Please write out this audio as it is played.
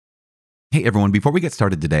Hey everyone, before we get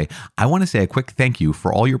started today, I want to say a quick thank you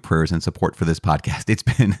for all your prayers and support for this podcast. It's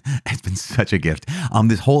been such a gift.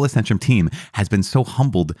 This whole Ascension team has been so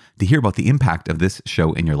humbled to hear about the impact of this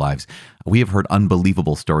show in your lives. We have heard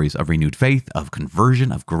unbelievable stories of renewed faith, of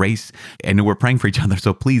conversion, of grace, and we're praying for each other.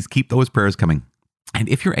 So please keep those prayers coming. And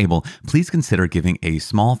if you're able, please consider giving a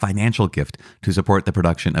small financial gift to support the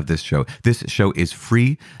production of this show. This show is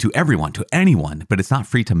free to everyone, to anyone, but it's not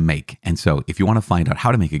free to make. And so if you want to find out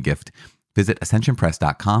how to make a gift, visit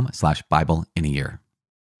ascensionpress.com/Bible in a year.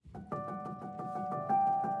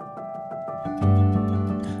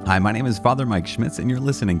 Hi, my name is Father Mike Schmitz, and you're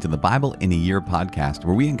listening to the Bible in a Year podcast,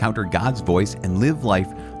 where we encounter God's voice and live life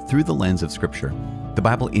through the lens of Scripture. The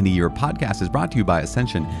Bible in a Year podcast is brought to you by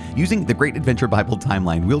Ascension. Using the Great Adventure Bible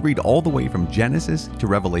timeline, we'll read all the way from Genesis to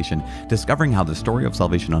Revelation, discovering how the story of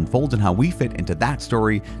salvation unfolds and how we fit into that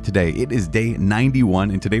story today. It is day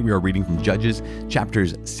 91, and today we are reading from Judges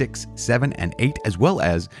chapters 6, 7, and 8, as well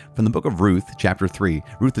as from the book of Ruth, chapter 3.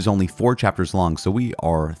 Ruth is only 4 chapters long, so we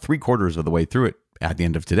are 3/4 of the way through it at the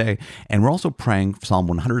end of today. And we're also praying Psalm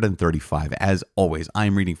 135. As always,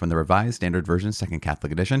 I'm reading from the Revised Standard Version, Second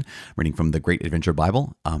Catholic Edition, reading from the Great Adventure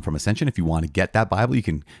Bible from Ascension. If you want to get that Bible, you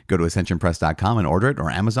can go to ascensionpress.com and order it,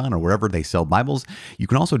 or Amazon, or wherever they sell Bibles. You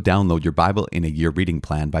can also download your Bible in a Year reading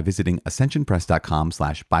plan by visiting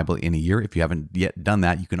ascensionpress.com/Bible in a year. If you haven't yet done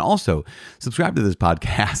that, you can also subscribe to this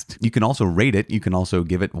podcast. You can also rate it. You can also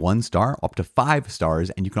give it 1 star, up to 5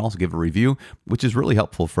 stars, and you can also give a review, which is really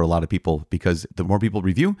helpful for a lot of people, because the more people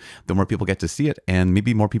review, the more people get to see it, and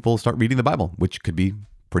maybe more people start reading the Bible, which could be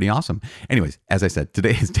pretty awesome. Anyways, as I said,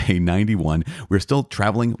 today is day 91. We're still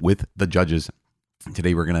traveling with the Judges.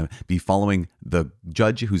 Today we're going to be following the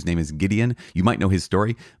judge whose name is Gideon. You might know his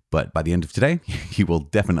story, but by the end of today, you will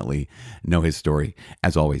definitely know his story.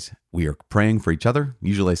 As always, we are praying for each other.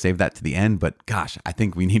 Usually I save that to the end, but gosh, I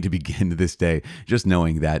think we need to begin this day just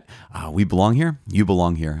knowing that we belong here, you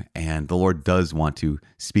belong here, and the Lord does want to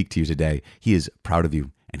speak to you today. He is proud of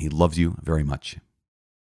you, and he loves you very much.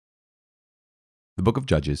 The book of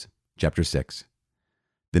Judges, chapter 6.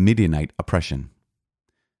 The Midianite oppression.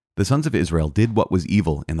 The sons of Israel did what was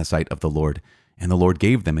evil in the sight of the Lord, and the Lord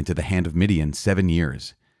gave them into the hand of Midian 7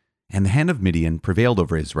 years. And the hand of Midian prevailed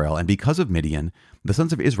over Israel, and because of Midian, the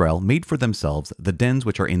sons of Israel made for themselves the dens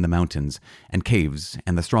which are in the mountains, and caves,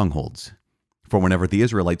 and the strongholds. For whenever the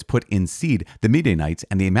Israelites put in seed, the Midianites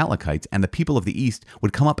and the Amalekites and the people of the east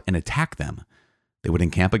would come up and attack them. They would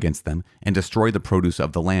encamp against them and destroy the produce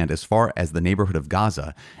of the land as far as the neighborhood of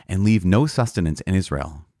Gaza, and leave no sustenance in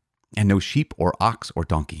Israel, and no sheep or ox or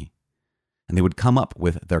donkey. And they would come up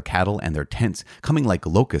with their cattle and their tents, coming like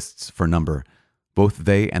locusts for number. Both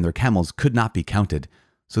they and their camels could not be counted,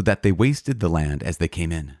 so that they wasted the land as they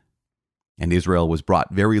came in. And Israel was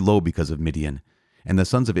brought very low because of Midian, and the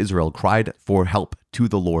sons of Israel cried for help to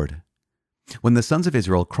the Lord. When the sons of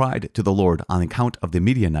Israel cried to the Lord on account of the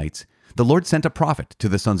Midianites, the Lord sent a prophet to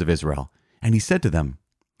the sons of Israel, and he said to them,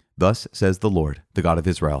 "Thus says the Lord, the God of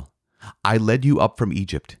Israel, I led you up from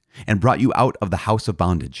Egypt, and brought you out of the house of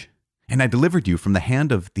bondage. And I delivered you from the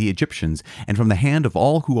hand of the Egyptians, and from the hand of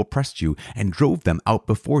all who oppressed you, and drove them out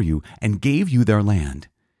before you, and gave you their land.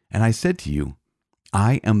 And I said to you,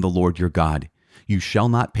 I am the Lord your God. You shall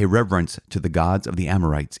not pay reverence to the gods of the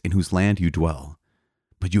Amorites, in whose land you dwell.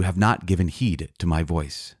 But you have not given heed to my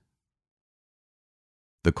voice."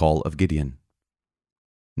 The call of Gideon.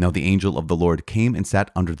 Now the angel of the Lord came and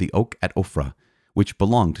sat under the oak at Ophrah, which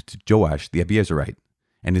belonged to Joash the Abiezrite,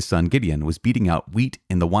 and his son Gideon was beating out wheat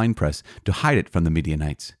in the winepress to hide it from the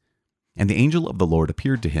Midianites. And the angel of the Lord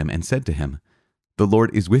appeared to him and said to him, "The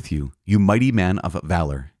Lord is with you, you mighty man of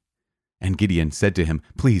valor." And Gideon said to him,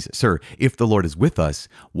 "Please, sir, if the Lord is with us,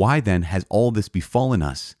 why then has all this befallen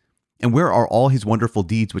us? And where are all his wonderful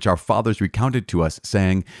deeds which our fathers recounted to us,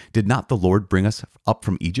 saying, Did not the Lord bring us up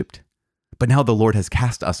from Egypt? But now the Lord has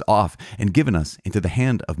cast us off and given us into the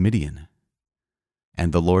hand of Midian."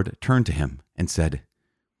 And the Lord turned to him and said,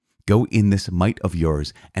 "Go in this might of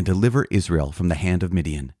yours and deliver Israel from the hand of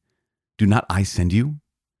Midian. Do not I send you?"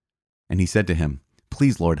 And he said to him,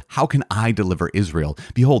 "Please, Lord, how can I deliver Israel?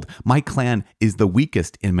 Behold, my clan is the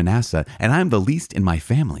weakest in Manasseh, and I am the least in my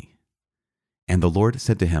family." And the Lord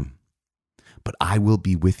said to him, "But I will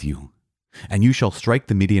be with you, and you shall strike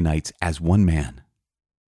the Midianites as one man."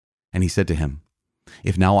 And he said to him,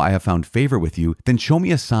 "If now I have found favor with you, then show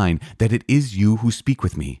me a sign that it is you who speak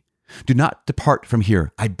with me. Do not depart from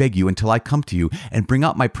here, I beg you, until I come to you and bring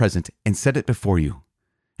out my present and set it before you."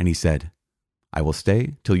 And he said, "I will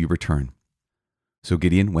stay till you return." So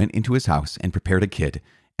Gideon went into his house and prepared a kid,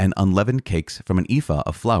 and unleavened cakes from an ephah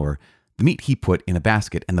of flour. The meat he put in a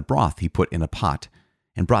basket, and the broth he put in a pot.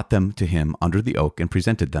 and brought them to him under the oak and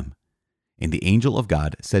presented them. And the angel of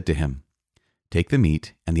God said to him, Take the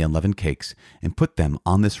meat and the unleavened cakes, and put them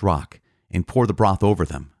on this rock, and pour the broth over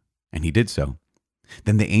them. And he did so.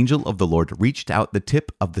 Then the angel of the Lord reached out the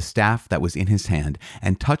tip of the staff that was in his hand,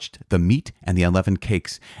 and touched the meat and the unleavened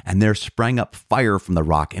cakes, and there sprang up fire from the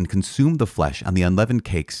rock, and consumed the flesh and the unleavened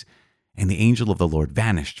cakes, and the angel of the Lord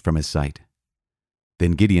vanished from his sight.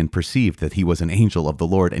 Then Gideon perceived that he was an angel of the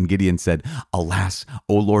Lord, and Gideon said, Alas,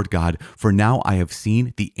 O Lord God, for now I have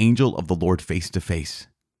seen the angel of the Lord face to face.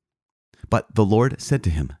 But the Lord said to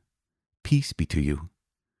him, Peace be to you.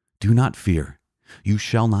 Do not fear. You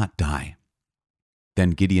shall not die.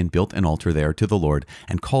 Then Gideon built an altar there to the Lord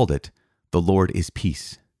and called it, The Lord is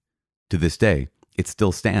Peace. To this day, it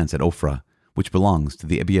still stands at Ophrah, which belongs to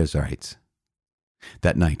the Abiezrites.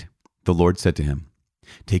 That night, the Lord said to him,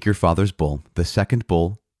 Take your father's bull, the second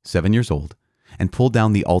bull, 7 years old, and pull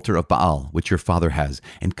down the altar of Baal, which your father has,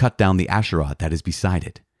 and cut down the Asherah that is beside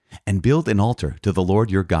it, and build an altar to the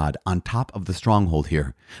Lord your God on top of the stronghold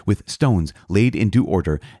here, with stones laid in due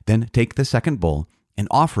order. Then take the second bull, and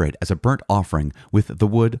offer it as a burnt offering with the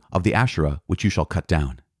wood of the Asherah which you shall cut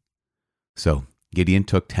down. So Gideon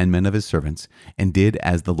took 10 men of his servants, and did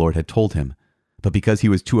as the Lord had told him. But because he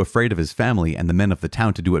was too afraid of his family and the men of the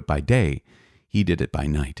town to do it by day, he did it by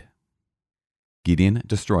night. Gideon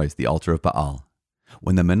destroys the altar of Baal.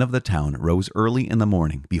 When the men of the town rose early in the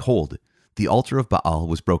morning, behold, the altar of Baal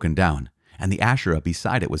was broken down, and the Asherah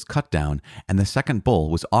beside it was cut down, and the second bull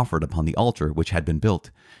was offered upon the altar which had been built.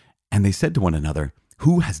 And they said to one another,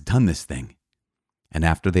 Who has done this thing? And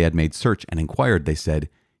after they had made search and inquired, they said,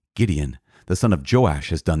 Gideon, the son of Joash,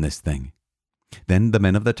 has done this thing. Then the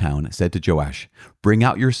men of the town said to Joash, Bring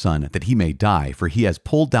out your son, that he may die, for he has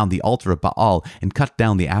pulled down the altar of Baal and cut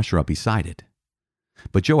down the Asherah beside it.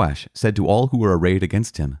 But Joash said to all who were arrayed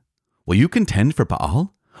against him, Will you contend for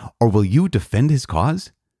Baal, or will you defend his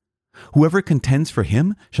cause? Whoever contends for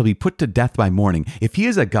him shall be put to death by morning. If he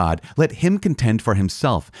is a god, let him contend for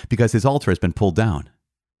himself, because his altar has been pulled down.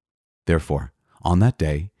 Therefore, on that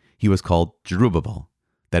day he was called Jerubbaal,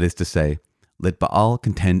 that is to say, Let Baal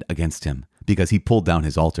contend against him, because he pulled down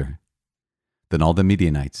his altar. Then all the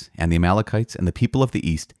Midianites and the Amalekites and the people of the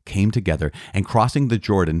east came together, and crossing the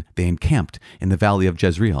Jordan they encamped in the valley of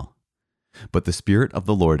Jezreel. But the Spirit of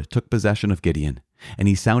the Lord took possession of Gideon, and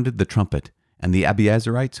he sounded the trumpet, and the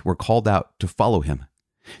Abiezrites were called out to follow him.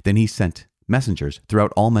 Then he sent messengers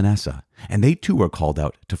throughout all Manasseh, and they too were called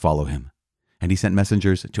out to follow him. And he sent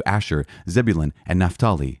messengers to Asher, Zebulun, and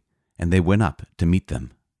Naphtali, and they went up to meet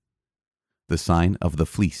them. The sign of the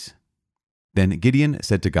fleece. Then Gideon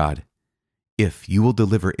said to God, If you will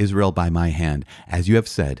deliver Israel by my hand, as you have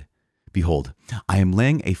said, behold, I am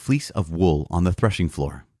laying a fleece of wool on the threshing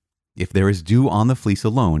floor. If there is dew on the fleece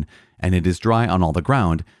alone, and it is dry on all the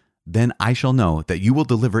ground, then I shall know that you will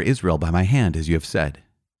deliver Israel by my hand, as you have said.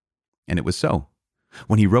 And it was so.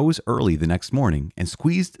 When he rose early the next morning and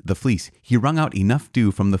squeezed the fleece, he wrung out enough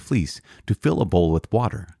dew from the fleece to fill a bowl with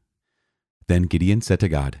water. Then Gideon said to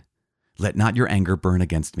God, Let not your anger burn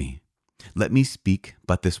against me. Let me speak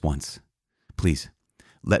but this once. Please,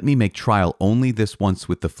 let me make trial only this once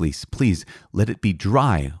with the fleece. Please, let it be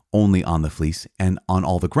dry only on the fleece, and on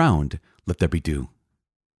all the ground let there be dew.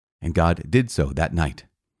 And God did so that night.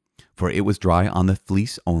 For it was dry on the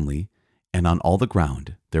fleece only, and on all the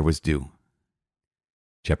ground there was dew.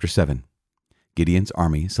 Chapter 7. Gideon's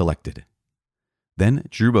army selected. Then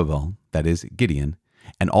Jerubbaal, that is, Gideon,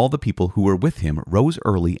 and all the people who were with him rose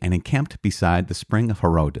early and encamped beside the spring of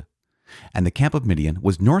Harod. And the camp of Midian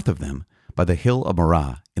was north of them, by the hill of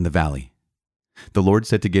Morah in the valley. The Lord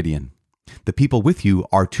said to Gideon, The people with you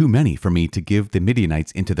are too many for me to give the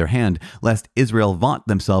Midianites into their hand, lest Israel vaunt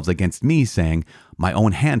themselves against me, saying, My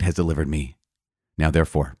own hand has delivered me. Now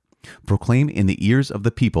therefore, proclaim in the ears of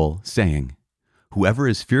the people, saying, Whoever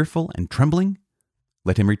is fearful and trembling,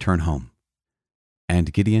 let him return home.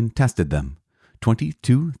 And Gideon tested them.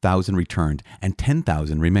 22,000 returned, and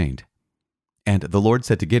 10,000 remained. And the Lord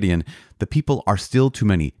said to Gideon, The people are still too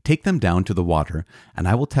many. Take them down to the water, and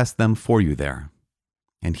I will test them for you there.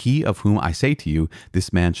 And he of whom I say to you,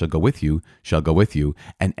 This man shall go with you, shall go with you,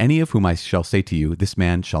 and any of whom I shall say to you, This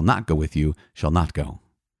man shall not go with you, shall not go.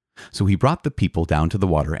 So he brought the people down to the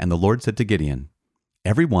water, and the Lord said to Gideon,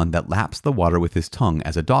 Every one that laps the water with his tongue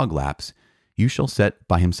as a dog laps, you shall set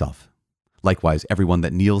by himself. Likewise every one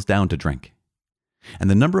that kneels down to drink. And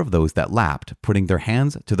the number of those that lapped, putting their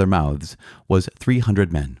hands to their mouths, was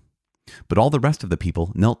 300 men. But all the rest of the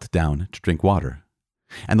people knelt down to drink water.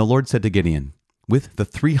 And the Lord said to Gideon, With the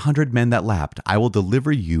 300 men that lapped, I will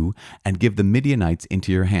deliver you and give the Midianites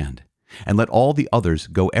into your hand, and let all the others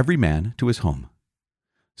go every man to his home.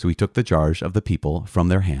 So he took the jars of the people from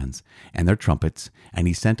their hands and their trumpets, and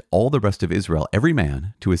he sent all the rest of Israel, every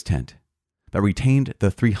man, to his tent, but retained the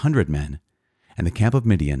 300 men, and the camp of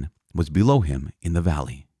Midian was below him in the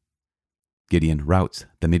valley. Gideon routs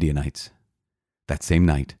the Midianites. That same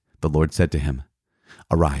night the Lord said to him,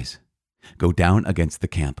 "Arise, go down against the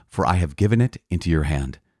camp, for I have given it into your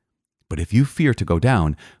hand. But if you fear to go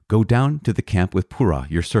down to the camp with Purah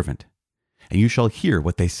your servant, and you shall hear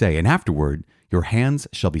what they say, and afterward your hands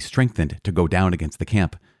shall be strengthened to go down against the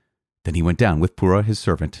camp." Then he went down with Purah his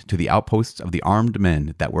servant to the outposts of the armed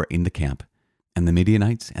men that were in the camp. And the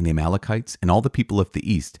Midianites and the Amalekites and all the people of the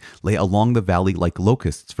east lay along the valley like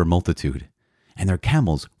locusts for multitude, and their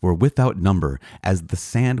camels were without number, as the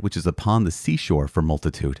sand which is upon the seashore for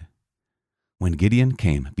multitude. When Gideon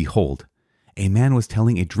came, behold, a man was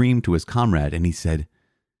telling a dream to his comrade, and he said,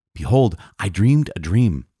 "Behold, I dreamed a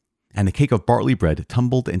dream. And a cake of barley bread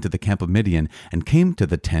tumbled into the camp of Midian, and came to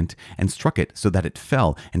the tent, and struck it so that it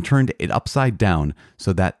fell, and turned it upside down,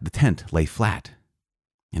 so that the tent lay flat."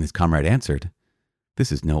 And his comrade answered, "This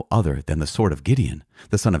is no other than the sword of Gideon,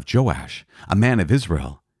 the son of Joash, a man of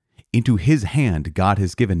Israel. Into his hand God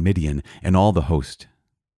has given Midian and all the host."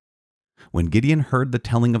 When Gideon heard the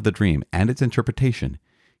telling of the dream and its interpretation,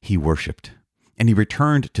 he worshipped. And he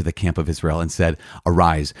returned to the camp of Israel and said,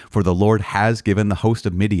 "Arise, for the Lord has given the host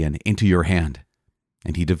of Midian into your hand."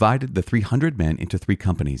 And he divided the 300 men into 3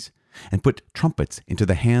 companies, and put trumpets into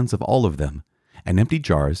the hands of all of them, and empty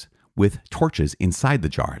jars with torches inside the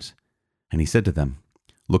jars. And he said to them,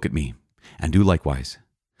 "Look at me, and do likewise.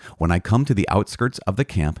 When I come to the outskirts of the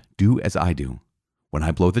camp, do as I do. When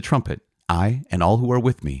I blow the trumpet, I and all who are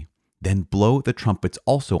with me, then blow the trumpets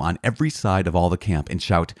also on every side of all the camp, and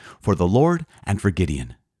shout, 'For the Lord and for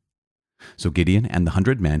Gideon.'" So Gideon and the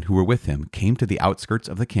 100 men who were with him came to the outskirts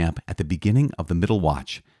of the camp at the beginning of the middle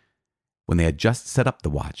watch, when they had just set up the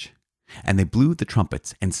watch. And they blew the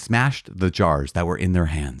trumpets and smashed the jars that were in their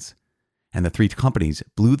hands. And the 3 companies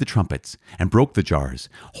blew the trumpets and broke the jars,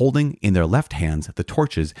 holding in their left hands the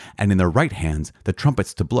torches, and in their right hands the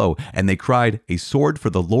trumpets to blow. And they cried, "A sword for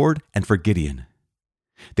the Lord and for Gideon."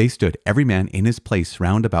 They stood every man in his place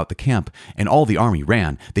round about the camp, and all the army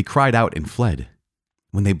ran. They cried out and fled.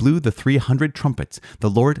 When they blew the 300 trumpets, the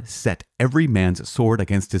Lord set every man's sword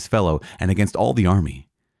against his fellow and against all the army.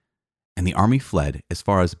 And the army fled as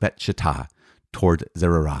far as Bet-Shittah toward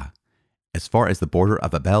Zererah, as far as the border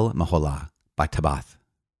of Abel-Meholah by Tabbath.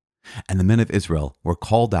 And the men of Israel were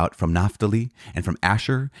called out from Naphtali and from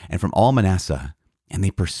Asher and from all Manasseh, and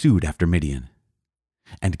they pursued after Midian.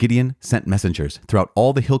 And Gideon sent messengers throughout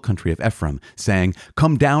all the hill country of Ephraim, saying,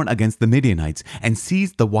 "Come down against the Midianites, and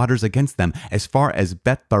seize the waters against them, as far as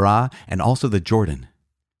Beth-barah and also the Jordan."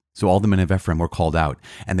 So all the men of Ephraim were called out,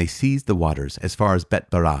 and they seized the waters as far as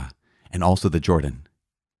Beth-barah and also the Jordan.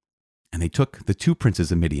 And they took the 2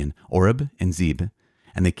 princes of Midian, Oreb and Zeb,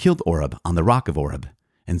 and they killed Oreb on the rock of Oreb,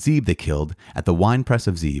 and Zeb they killed at the winepress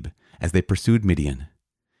of Zeb, as they pursued Midian.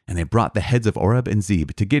 And they brought the heads of Oreb and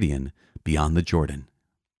Zeb to Gideon beyond the Jordan.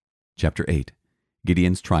 Chapter 8.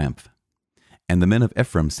 Gideon's triumph. And the men of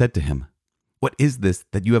Ephraim said to him, "What is this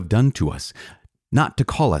that you have done to us, not to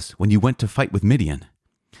call us when you went to fight with Midian?"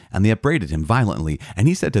 And they upbraided him violently, and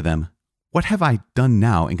he said to them, "What have I done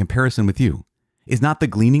now in comparison with you? Is not the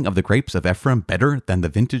gleaning of the grapes of Ephraim better than the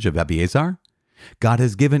vintage of Abiezer? God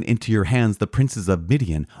has given into your hands the princes of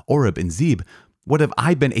Midian, Oreb and Zeb. What have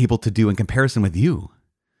I been able to do in comparison with you?"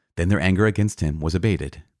 Then their anger against him was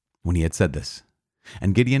abated when he had said this.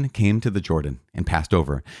 And Gideon came to the Jordan and passed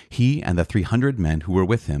over, he and the 300 men who were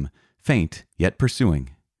with him, faint yet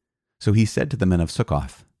pursuing. So he said to the men of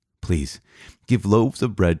Succoth, "Please, give loaves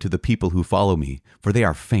of bread to the people who follow me, for they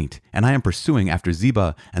are faint, and I am pursuing after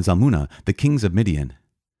Zebah and Zalmunna, the kings of Midian."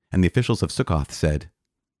 And the officials of Succoth said,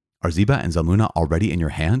 "Are Zebah and Zalmunna already in your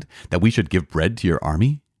hand, that we should give bread to your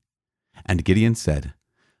army?" And Gideon said,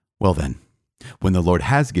 "Well then, when the Lord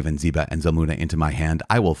has given Zebah and Zalmunna into my hand,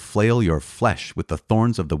 I will flail your flesh with the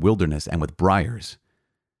thorns of the wilderness and with briars."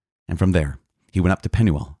 And from there he went up to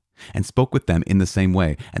Penuel, and spoke with them in the same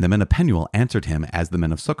way. And the men of Penuel answered him as the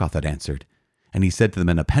men of Succoth had answered. And he said to the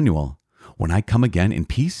men of Penuel, "When I come again in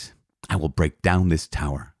peace, I will break down this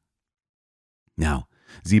tower." Now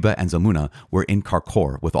Zebah and Zalmunna were in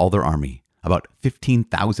Karkor with all their army, about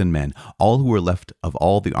 15,000 men, all who were left of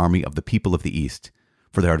all the army of the people of the east.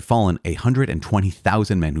 For there had fallen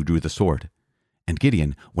 120,000 men who drew the sword. And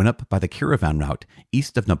Gideon went up by the caravan route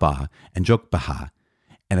east of Nabah and Jogbehah,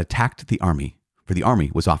 and attacked the army, for the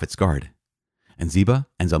army was off its guard. And Zebah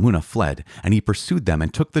and Zalmunna fled, and he pursued them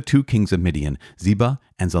and took the 2 kings of Midian, Zebah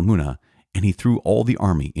and Zalmunna, and he threw all the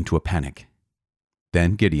army into a panic.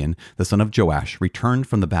 Then Gideon, the son of Joash, returned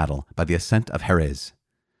from the battle by the ascent of Heres.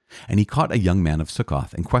 And he caught a young man of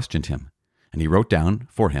Succoth and questioned him. And he wrote down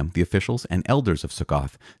for him the officials and elders of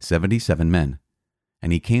Succoth, 77 men.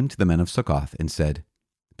 And he came to the men of Succoth and said,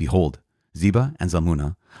 Behold, Zebah and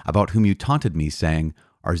Zalmunna, about whom you taunted me, saying,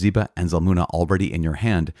 Are Zebah and Zalmunna already in your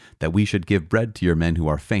hand, that we should give bread to your men who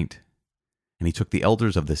are faint? And he took the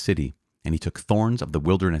elders of the city, and he took thorns of the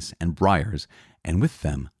wilderness and briars, and with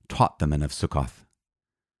them taught the men of Succoth.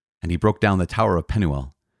 And he broke down the tower of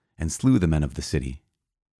Penuel, and slew the men of the city.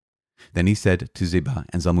 Then he said to Zebah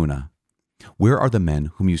and Zalmunna, Where are the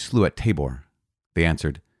men whom you slew at Tabor? They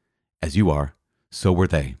answered, As you are, so were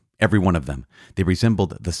they, every one of them. They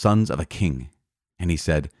resembled the sons of a king. And he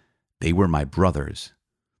said, They were my brothers,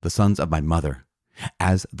 the sons of my mother.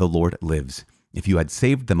 As the Lord lives, if you had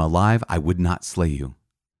saved them alive, I would not slay you.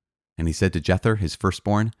 And he said to Jether, his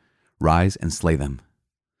firstborn, Rise and slay them.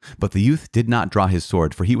 But the youth did not draw his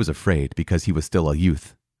sword, for he was afraid, because he was still a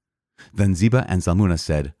youth. Then Zebah and Zalmunna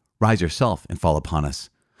said, Rise yourself and fall upon us,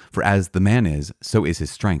 for as the man is, so is his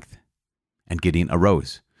strength. And Gideon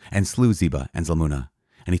arose, and slew Zebah and Zalmunna,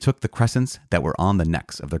 and he took the crescents that were on the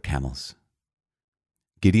necks of their camels.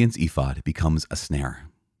 Gideon's ephod becomes a snare.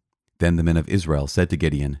 Then the men of Israel said to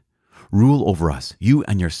Gideon, Rule over us, you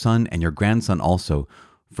and your son and your grandson also,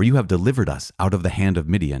 for you have delivered us out of the hand of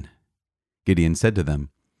Midian. Gideon said to them,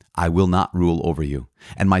 I will not rule over you,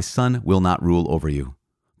 and my son will not rule over you.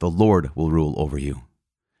 The Lord will rule over you.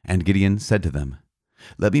 And Gideon said to them,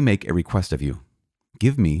 Let me make a request of you.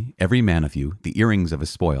 Give me, every man of you, the earrings of his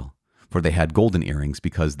spoil, for they had golden earrings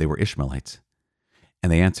because they were Ishmaelites.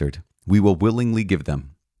 And they answered, We will willingly give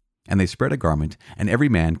them. And they spread a garment, and every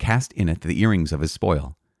man cast in it the earrings of his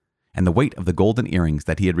spoil. And the weight of the golden earrings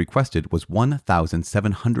that he had requested was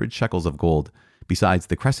 1,700 shekels of gold, besides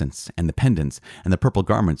the crescents and the pendants and the purple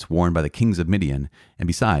garments worn by the kings of Midian, and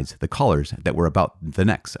besides the collars that were about the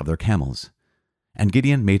necks of their camels. And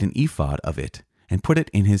Gideon made an ephod of it, and put it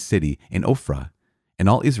in his city in Ophrah, and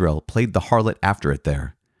all Israel played the harlot after it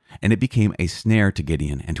there, and it became a snare to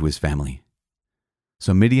Gideon and to his family.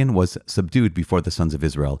 So Midian was subdued before the sons of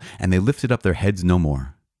Israel, and they lifted up their heads no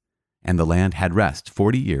more. And the land had rest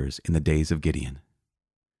 40 years in the days of Gideon.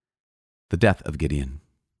 The death of Gideon.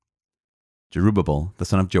 Jerubbaal, the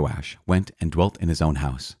son of Joash, went and dwelt in his own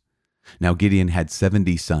house. Now Gideon had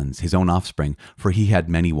 70 sons, his own offspring, for he had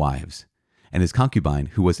many wives. And his concubine,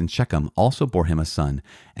 who was in Shechem, also bore him a son,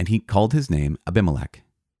 and he called his name Abimelech.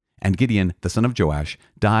 And Gideon, the son of Joash,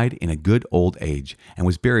 died in a good old age, and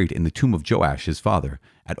was buried in the tomb of Joash his father,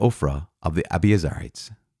 at Ophrah of the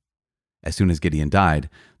Abiezrites. As soon as Gideon died,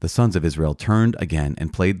 the sons of Israel turned again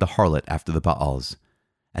and played the harlot after the Baals,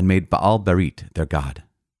 and made Baal-Berith their god.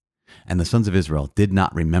 And the sons of Israel did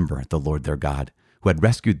not remember the Lord their God, who had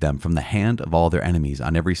rescued them from the hand of all their enemies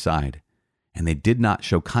on every side. And they did not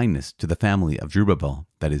show kindness to the family of Jerubbaal,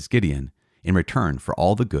 that is Gideon, in return for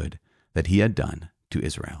all the good that he had done to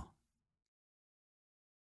Israel.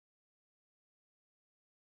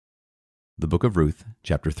 The Book of Ruth,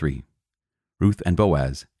 chapter 3. Ruth and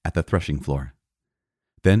Boaz at the threshing floor.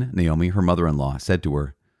 Then Naomi, her mother-in-law, said to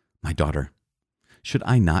her, My daughter, should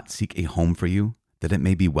I not seek a home for you, that it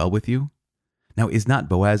may be well with you? Now is not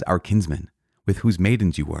Boaz our kinsman, with whose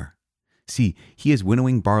maidens you were? See, he is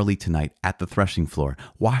winnowing barley tonight at the threshing floor.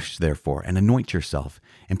 Wash therefore, and anoint yourself,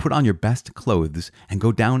 and put on your best clothes, and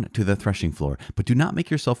go down to the threshing floor. But do not make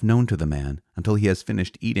yourself known to the man until he has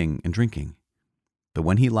finished eating and drinking. But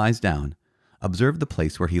when he lies down, observe the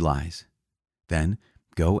place where he lies. Then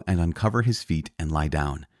go and uncover his feet and lie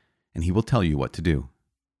down, and he will tell you what to do.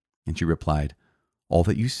 And she replied, All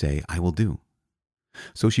that you say I will do.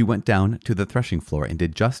 So she went down to the threshing floor and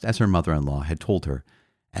did just as her mother-in-law had told her.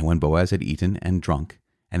 And when Boaz had eaten and drunk,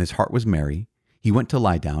 and his heart was merry, he went to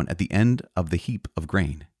lie down at the end of the heap of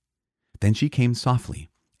grain. Then she came softly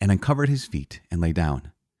and uncovered his feet and lay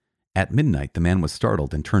down. At midnight the man was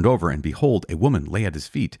startled and turned over, and behold, a woman lay at his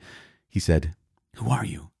feet. He said, Who are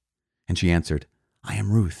you? And she answered, I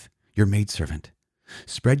am Ruth, your maidservant.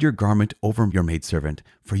 Spread your garment over your maidservant,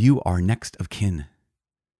 for you are next of kin.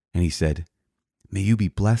 And he said, May you be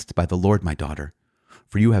blessed by the Lord, my daughter,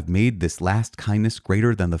 for you have made this last kindness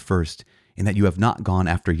greater than the first, in that you have not gone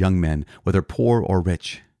after young men, whether poor or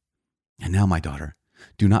rich. And now, my daughter,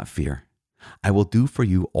 do not fear. I will do for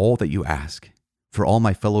you all that you ask, for all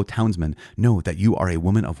my fellow townsmen know that you are a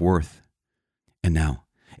woman of worth. And now,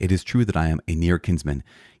 it is true that I am a near kinsman,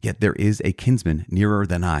 yet there is a kinsman nearer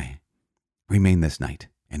than I. Remain this night,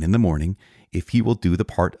 and in the morning, if he will do the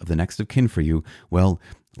part of the next of kin for you, well,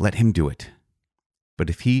 let him do it. But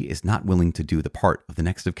if he is not willing to do the part of the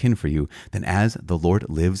next of kin for you, then as the Lord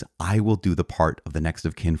lives, I will do the part of the next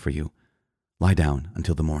of kin for you. Lie down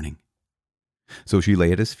until the morning." So she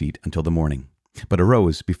lay at his feet until the morning, but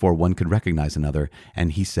arose before one could recognize another,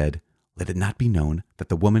 and he said, "Let it not be known that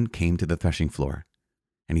the woman came to the threshing floor."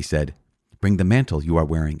 And he said, "Bring the mantle you are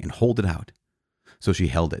wearing and hold it out." So she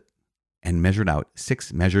held it and measured out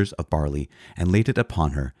 6 measures of barley and laid it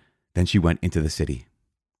upon her. Then she went into the city.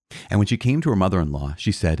 And when she came to her mother-in-law,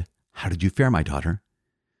 she said, "How did you fare, my daughter?"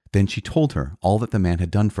 Then she told her all that the man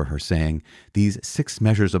had done for her, saying, "These 6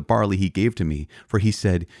 measures of barley he gave to me, for he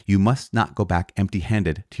said, 'You must not go back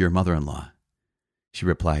empty-handed to your mother-in-law.'" She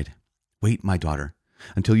replied, "Wait, my daughter,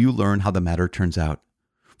 until you learn how the matter turns out,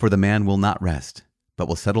 for the man will not rest, but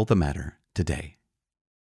will settle the matter today."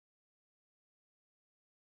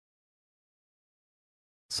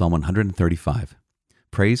 Psalm 135.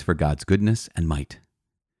 Praise for God's goodness and might.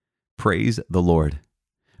 Praise the Lord.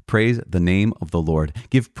 Praise the name of the Lord.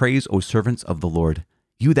 Give praise, O servants of the Lord,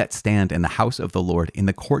 you that stand in the house of the Lord, in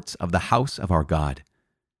the courts of the house of our God.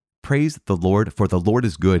 Praise the Lord, for the Lord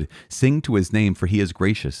is good. Sing to his name, for he is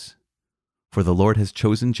gracious. For the Lord has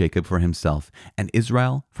chosen Jacob for himself, and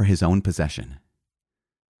Israel for his own possession.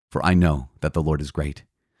 For I know that the Lord is great,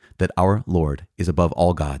 that our Lord is above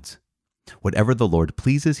all gods. Whatever the Lord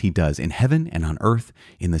pleases he does, in heaven and on earth,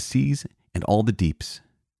 in the seas and all the deeps.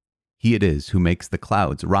 He it is who makes the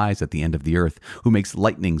clouds rise at the end of the earth, who makes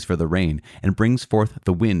lightnings for the rain, and brings forth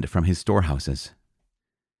the wind from his storehouses.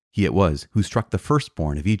 He it was who struck the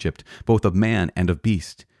firstborn of Egypt, both of man and of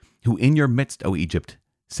beast, who in your midst, O Egypt,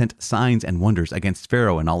 sent signs and wonders against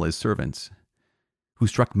Pharaoh and all his servants, who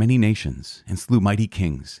struck many nations and slew mighty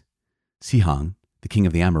kings, Sihon, the king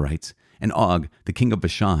of the Amorites, and Og, the king of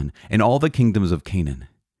Bashan, and all the kingdoms of Canaan,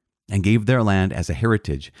 and gave their land as a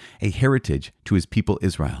heritage to his people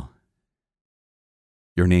Israel.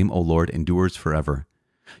 Your name, O Lord, endures forever.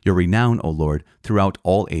 Your renown, O Lord, throughout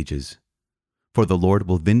all ages. For the Lord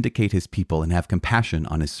will vindicate his people and have compassion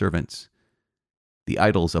on his servants. The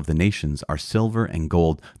idols of the nations are silver and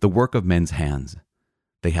gold, the work of men's hands.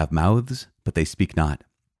 They have mouths, but they speak not.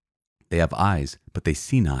 They have eyes, but they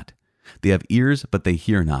see not. They have ears, but they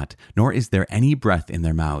hear not, nor is there any breath in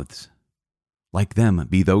their mouths. Like them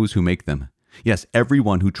be those who make them, yes, every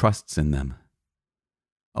one who trusts in them.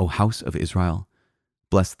 O house of Israel,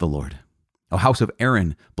 bless the Lord. O house of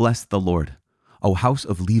Aaron, bless the Lord. O house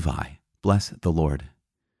of Levi, bless the Lord.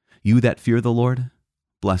 You that fear the Lord,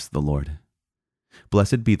 bless the Lord.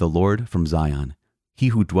 Blessed be the Lord from Zion, he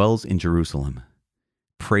who dwells in Jerusalem.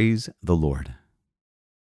 Praise the Lord.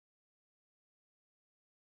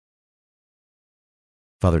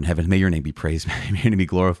 Father in heaven, may your name be praised, may your name be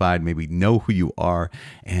glorified, may we know who you are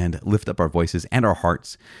and lift up our voices and our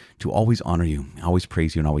hearts to always honor you, always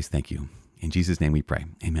praise you, and always thank you. In Jesus' name we pray.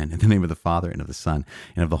 Amen. In the name of the Father, and of the Son,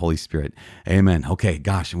 and of the Holy Spirit. Amen. Okay,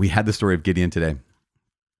 gosh, we had the story of Gideon today.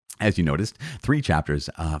 As you noticed, 3 chapters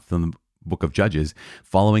from the book of Judges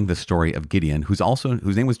following the story of Gideon, whose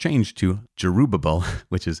name was changed to Jerubbaal,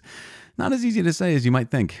 which is not as easy to say as you might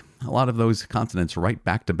think. A lot of those consonants right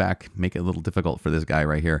back to back make it a little difficult for this guy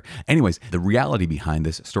right here. Anyways, the reality behind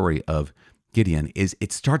this story of Gideon is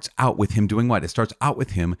it starts out with him doing what? It starts out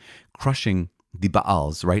with him crushing the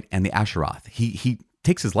Baals, right, and the Asheroth. He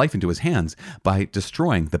takes his life into his hands by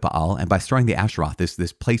destroying the Baal and by destroying the Asheroth,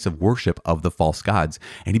 this place of worship of the false gods,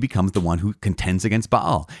 and he becomes the one who contends against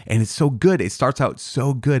Baal. And it's so good. It starts out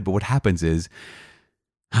so good, but what happens is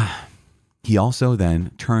he also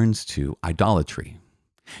then turns to idolatry.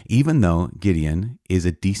 Even though Gideon is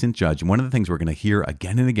a decent judge, and one of the things we're going to hear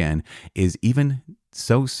again and again is even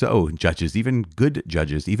so judges, even good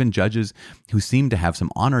judges, even judges who seem to have some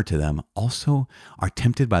honor to them, also are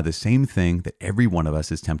tempted by the same thing that every one of us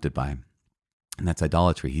is tempted by. And that's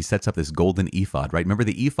idolatry. He sets up this golden ephod, right? Remember,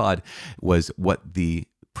 the ephod was what the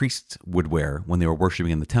priests would wear when they were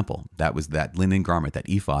worshiping in the temple. That was that linen garment, that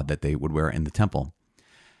ephod that they would wear in the temple.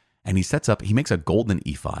 And he makes a golden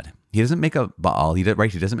ephod. He doesn't make a Baal, he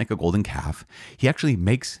doesn't make a golden calf. He actually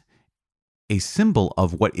makes a symbol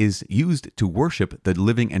of what is used to worship the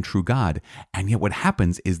living and true God. And yet what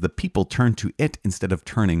happens is the people turn to it instead of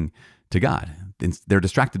turning to God. They're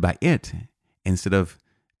distracted by it instead of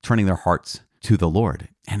turning their hearts to the Lord.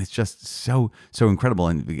 And it's just so incredible.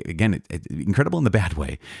 And again, incredible in the bad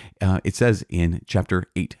way. It says in chapter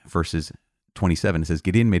 8, verses 27, it says,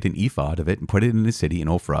 Gideon made an ephod of it and put it in his city in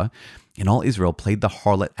Ophrah, and all Israel played the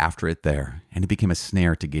harlot after it there. And it became a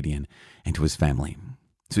snare to Gideon and to his family.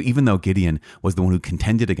 So even though Gideon was the one who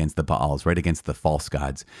contended against the Baals, right, against the false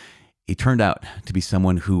gods, he turned out to be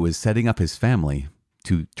someone who was setting up his family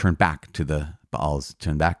to turn back to the Baals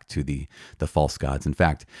turned back to the false gods. In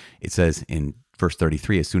fact, it says in verse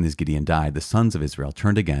 33, as soon as Gideon died, the sons of Israel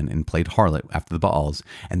turned again and played harlot after the Baals,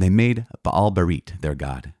 and they made Baal Berit their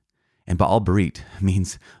god. And Baal Berit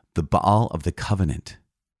means the Baal of the covenant.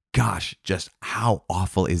 Gosh, just how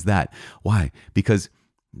awful is that? Why? Because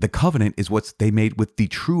the covenant is what they made with the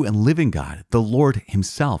true and living God, the Lord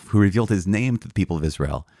himself, who revealed his name to the people of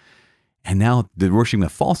Israel. And now they're worshiping a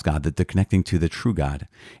false God that they're connecting to the true God.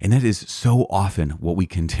 And that is so often what we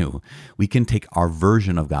can do. We can take our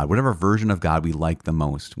version of God, whatever version of God we like the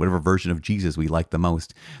most, whatever version of Jesus we like the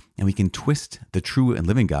most, and we can twist the true and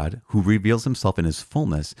living God who reveals himself in his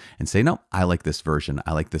fullness and say, no, I like this version.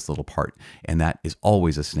 I like this little part. And that is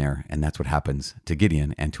always a snare. And that's what happens to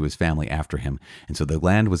Gideon and to his family after him. And so the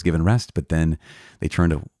land was given rest, but then they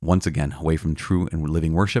turned once again away from true and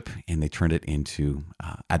living worship, and they turned it into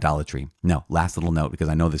idolatry. Now, last little note, because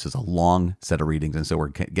I know this is a long set of readings, and so we're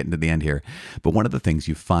getting to the end here. But one of the things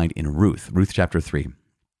you find in Ruth chapter 3,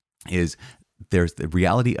 is there's the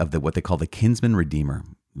reality of what they call the kinsman redeemer.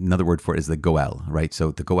 Another word for it is the Goel, right?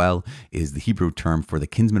 So the Goel is the Hebrew term for the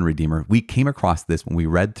kinsman redeemer. We came across this when we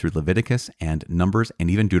read through Leviticus and Numbers and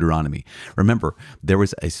even Deuteronomy. Remember, there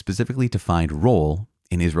was a specifically defined role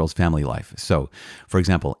in Israel's family life. So, for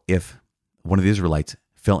example, if one of the Israelites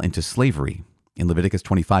fell into slavery in Leviticus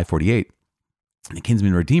 25:48, the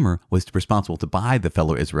kinsman redeemer was responsible to buy the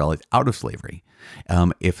fellow Israelites out of slavery.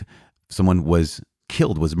 If someone was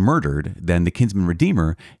killed, was murdered, then the kinsman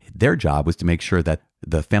redeemer, their job was to make sure that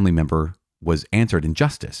the family member was answered in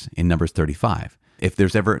justice in Numbers 35. If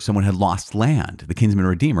there's ever someone had lost land, the kinsman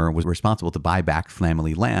redeemer was responsible to buy back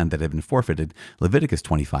family land that had been forfeited, Leviticus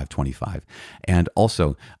 25:25. And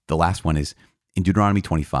also, the last one is in Deuteronomy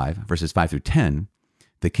 25, verses 5 through 10,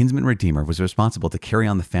 the kinsman redeemer was responsible to carry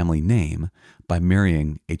on the family name by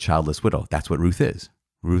marrying a childless widow. That's what Ruth is.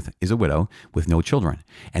 Ruth is a widow with no children.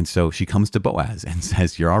 And so she comes to Boaz and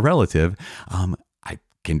says, you're our relative.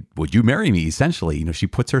 Would you marry me? Essentially, she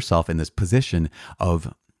puts herself in this position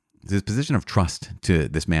of trust to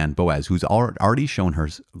this man, Boaz, who's already shown her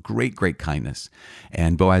great kindness.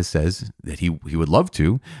 And Boaz says that he would love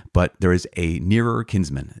to, but there is a nearer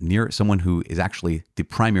kinsman, someone who is actually the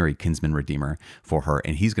primary kinsman redeemer for her.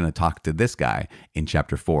 And he's going to talk to this guy in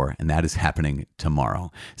chapter 4, and that is happening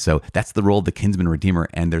tomorrow. So that's the role of the kinsman redeemer.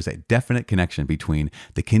 And there's a definite connection between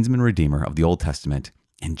the kinsman redeemer of the Old Testament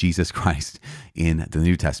and Jesus Christ in the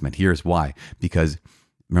New Testament. Here's why. Because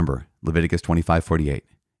remember, Leviticus 25:48,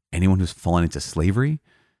 anyone who's fallen into slavery,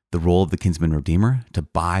 the role of the kinsman redeemer to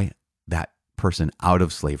buy that person out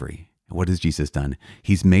of slavery. And what has Jesus done?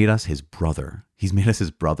 He's made us his brother. He's made us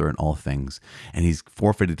his brother in all things. And he's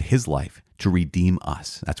forfeited his life to redeem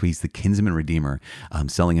us. That's why he's the kinsman redeemer,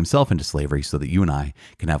 selling himself into slavery so that you and I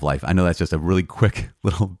can have life. I know that's just a really quick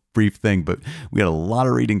little brief thing, but we had a lot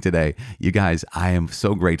of reading today. You guys, I am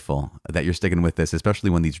so grateful that you're sticking with this, especially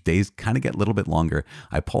when these days kind of get a little bit longer.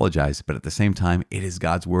 I apologize, but at the same time, it is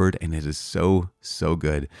God's word and it is so, so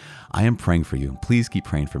good. I am praying for you. Please keep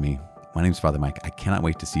praying for me. My name is Father Mike. I cannot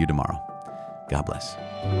wait to see you tomorrow. God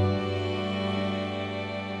bless.